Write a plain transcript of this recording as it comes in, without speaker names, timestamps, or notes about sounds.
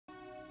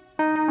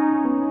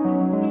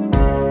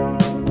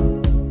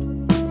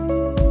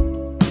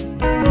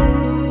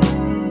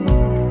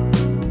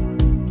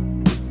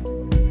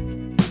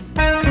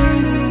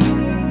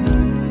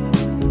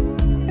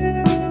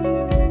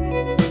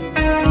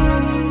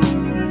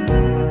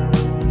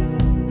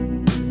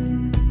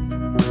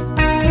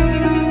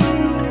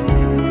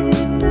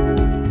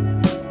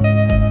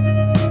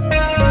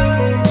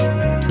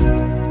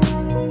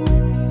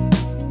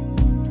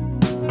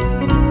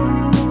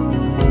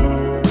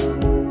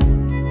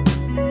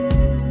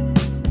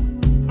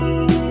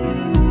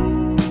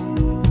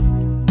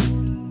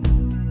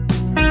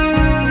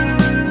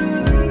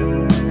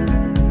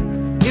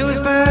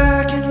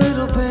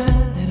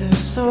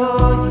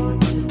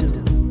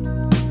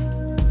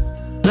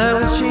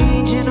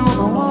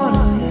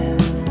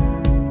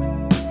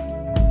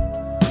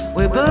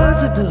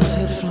clouds above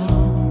had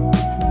flown.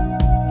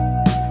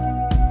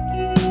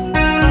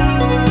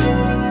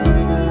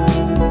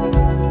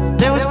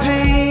 There was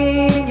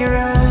pain in your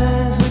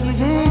eyes when you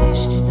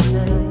vanished in the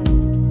night.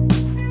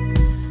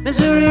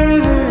 Missouri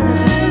River in the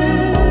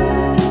distance,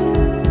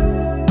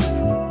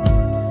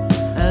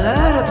 a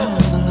light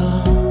upon the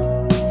lawn.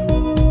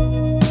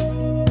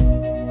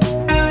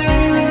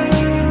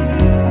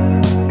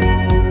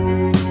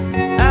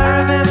 I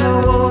remember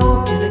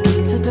walking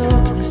against the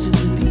darkness of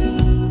the beach.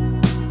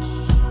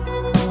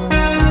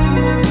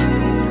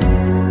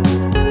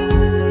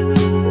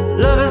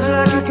 Love is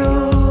like a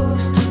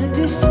ghost in the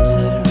distance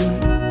out of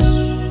reach.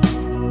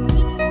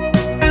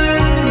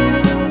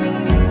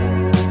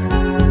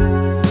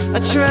 I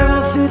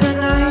travel through the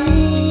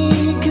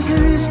night 'cause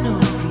there is no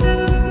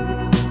fear.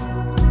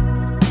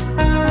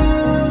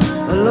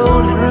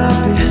 Alone and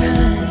right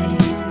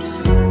behind,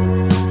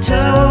 till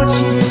I watch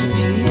you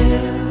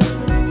disappear.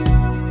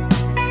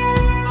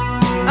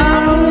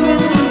 I'm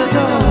moving through the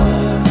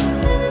dark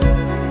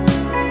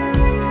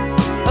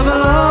of a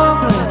long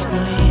black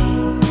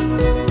night,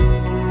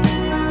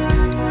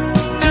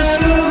 just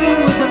moving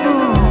with the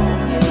moon,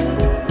 yeah.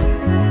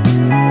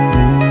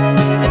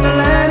 And the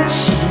light it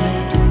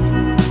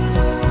shines,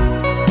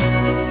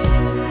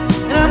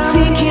 and I'm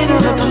thinking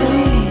of a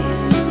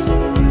place,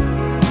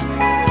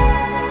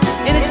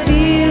 and it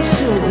feels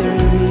so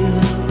very real.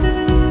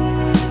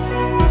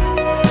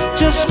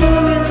 Just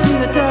moving through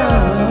the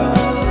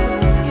dark,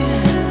 yeah.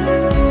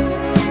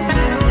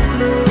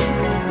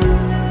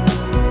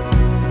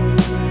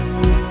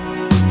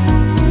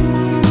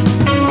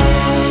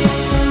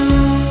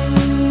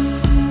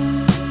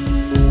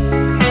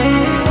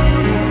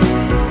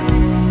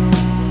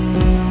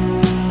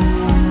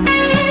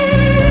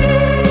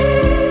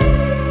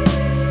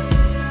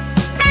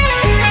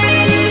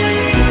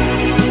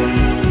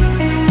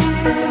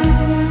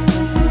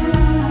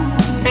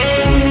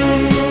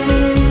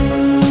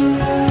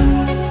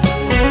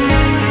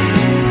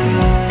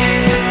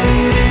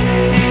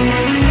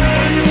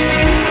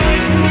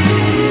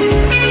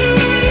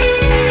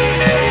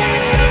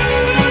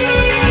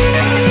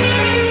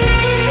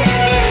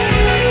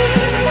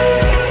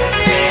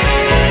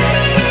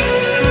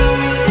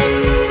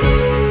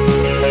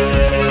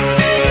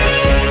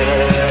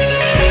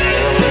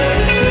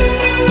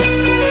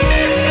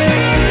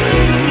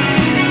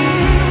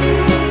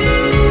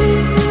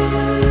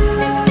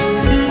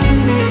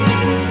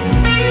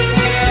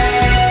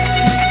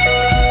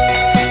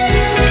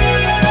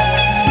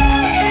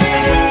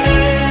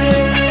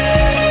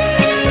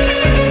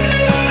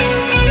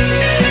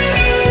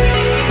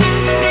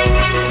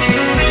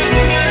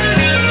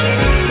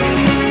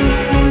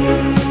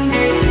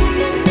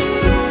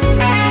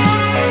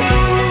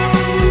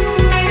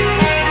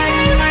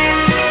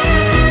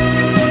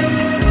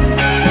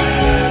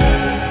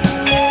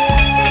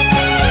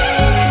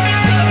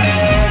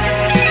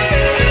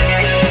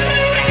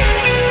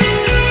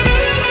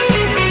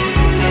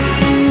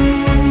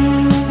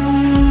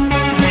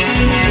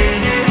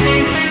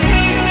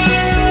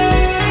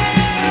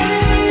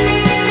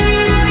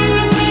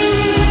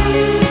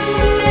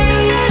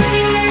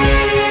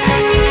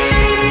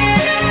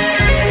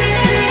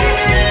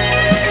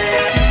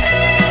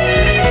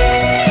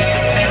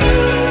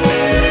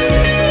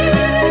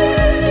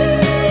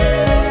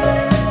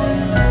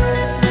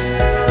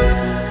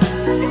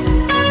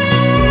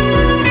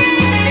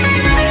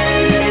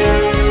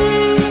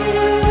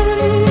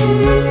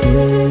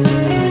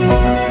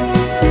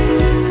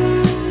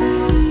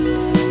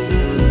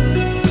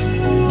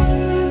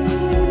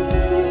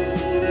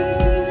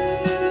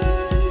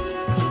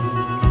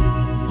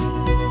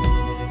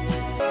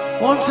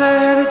 Once I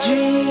had a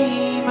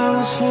dream I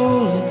was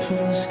falling from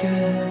the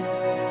sky,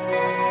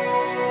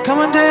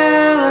 coming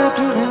down like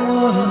running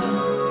water,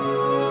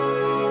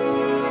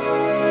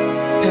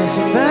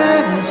 passing by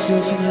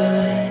myself in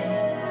line.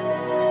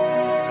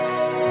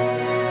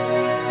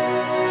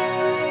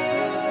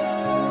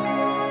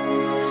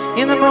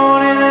 In the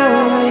morning I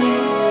would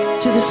wake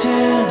to the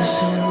sound of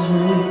someone's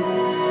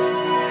voice,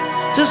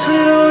 just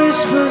little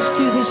whispers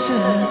through the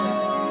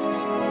silence.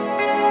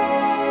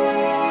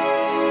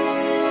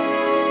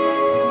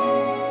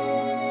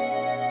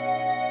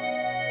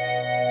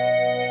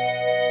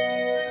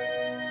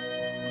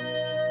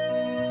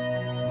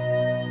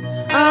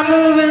 I'm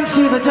moving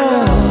through the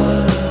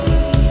dark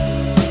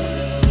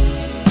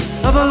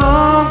of a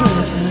long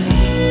black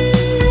night,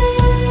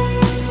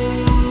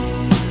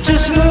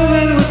 just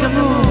moving with the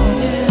moon,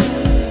 yeah.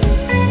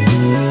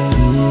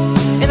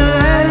 And the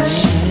light it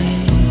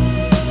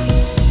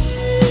shines,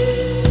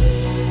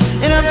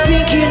 and I'm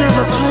thinking of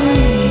a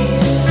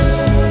place,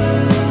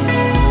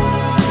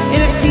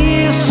 and it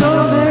feels so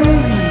very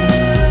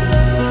real.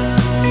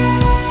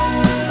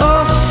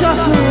 Oh,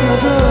 suffer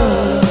of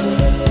love.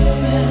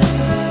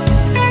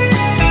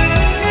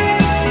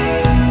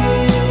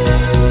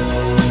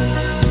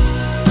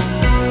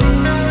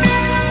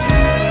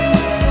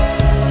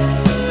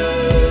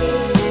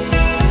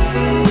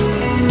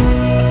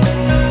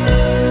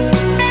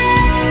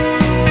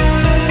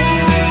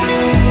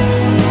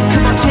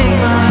 Take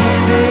my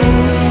hand, baby.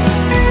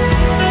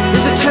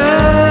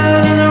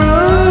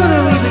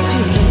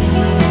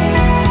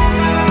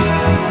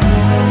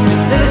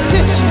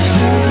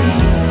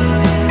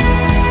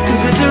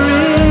 'cause there's a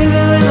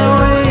rhythm in the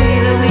way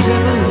that we've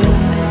been moving.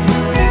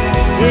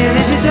 Yeah,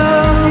 there's a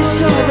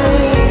darkness over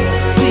there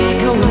we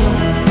ain't going.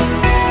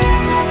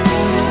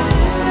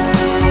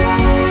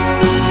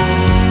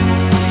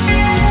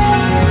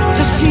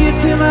 Just see it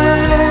through my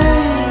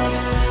eyes,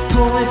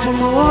 pull me from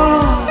the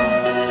water,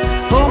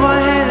 hold my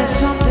hand as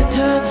something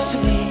turns to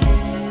me.